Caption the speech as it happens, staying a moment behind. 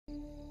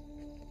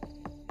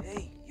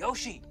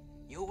Yoshi,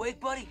 you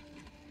awake, buddy?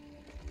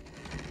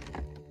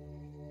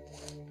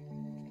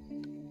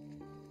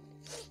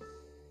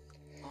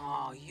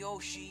 Oh,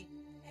 Yoshi.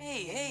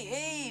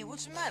 Hey,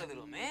 what's the matter,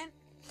 little man?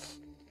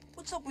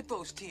 What's up with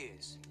those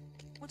tears?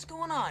 What's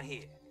going on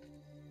here?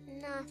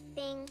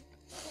 Nothing.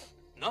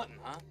 Nothing,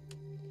 huh?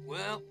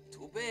 Well,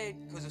 too bad,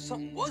 because if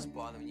something was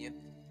bothering you,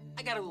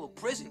 I got a little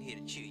present here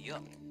to cheer you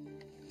up.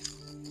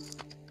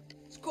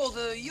 It's called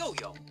a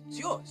yo-yo. It's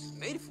yours.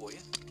 Made it for you.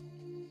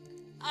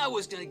 I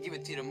was gonna give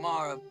it to you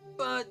tomorrow,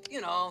 but,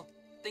 you know,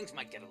 things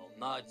might get a little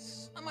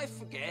nuts. I might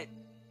forget.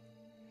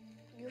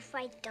 You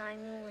fight Dino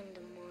in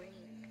the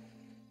morning.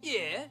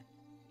 Yeah.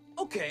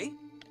 Okay.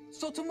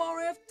 So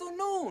tomorrow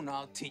afternoon,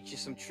 I'll teach you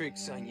some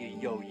tricks on your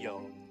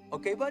yo-yo.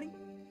 Okay, buddy?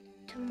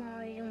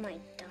 Tomorrow you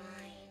might die.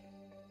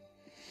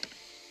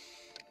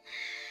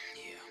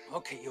 Yeah.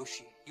 Okay,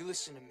 Yoshi, you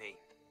listen to me.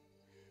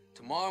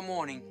 Tomorrow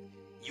morning,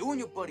 you and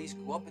your buddies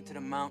go up into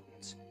the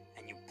mountains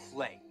and you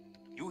play.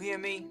 You hear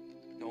me?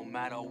 No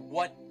matter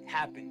what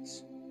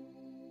happens.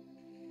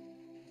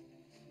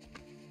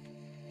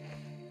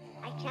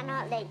 I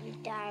cannot let you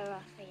die,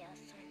 Raphael.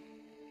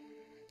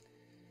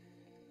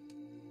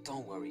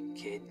 Don't worry,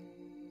 kid.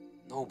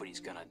 Nobody's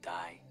gonna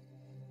die.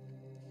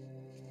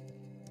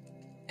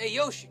 Hey,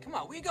 Yoshi, come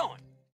on, where you going?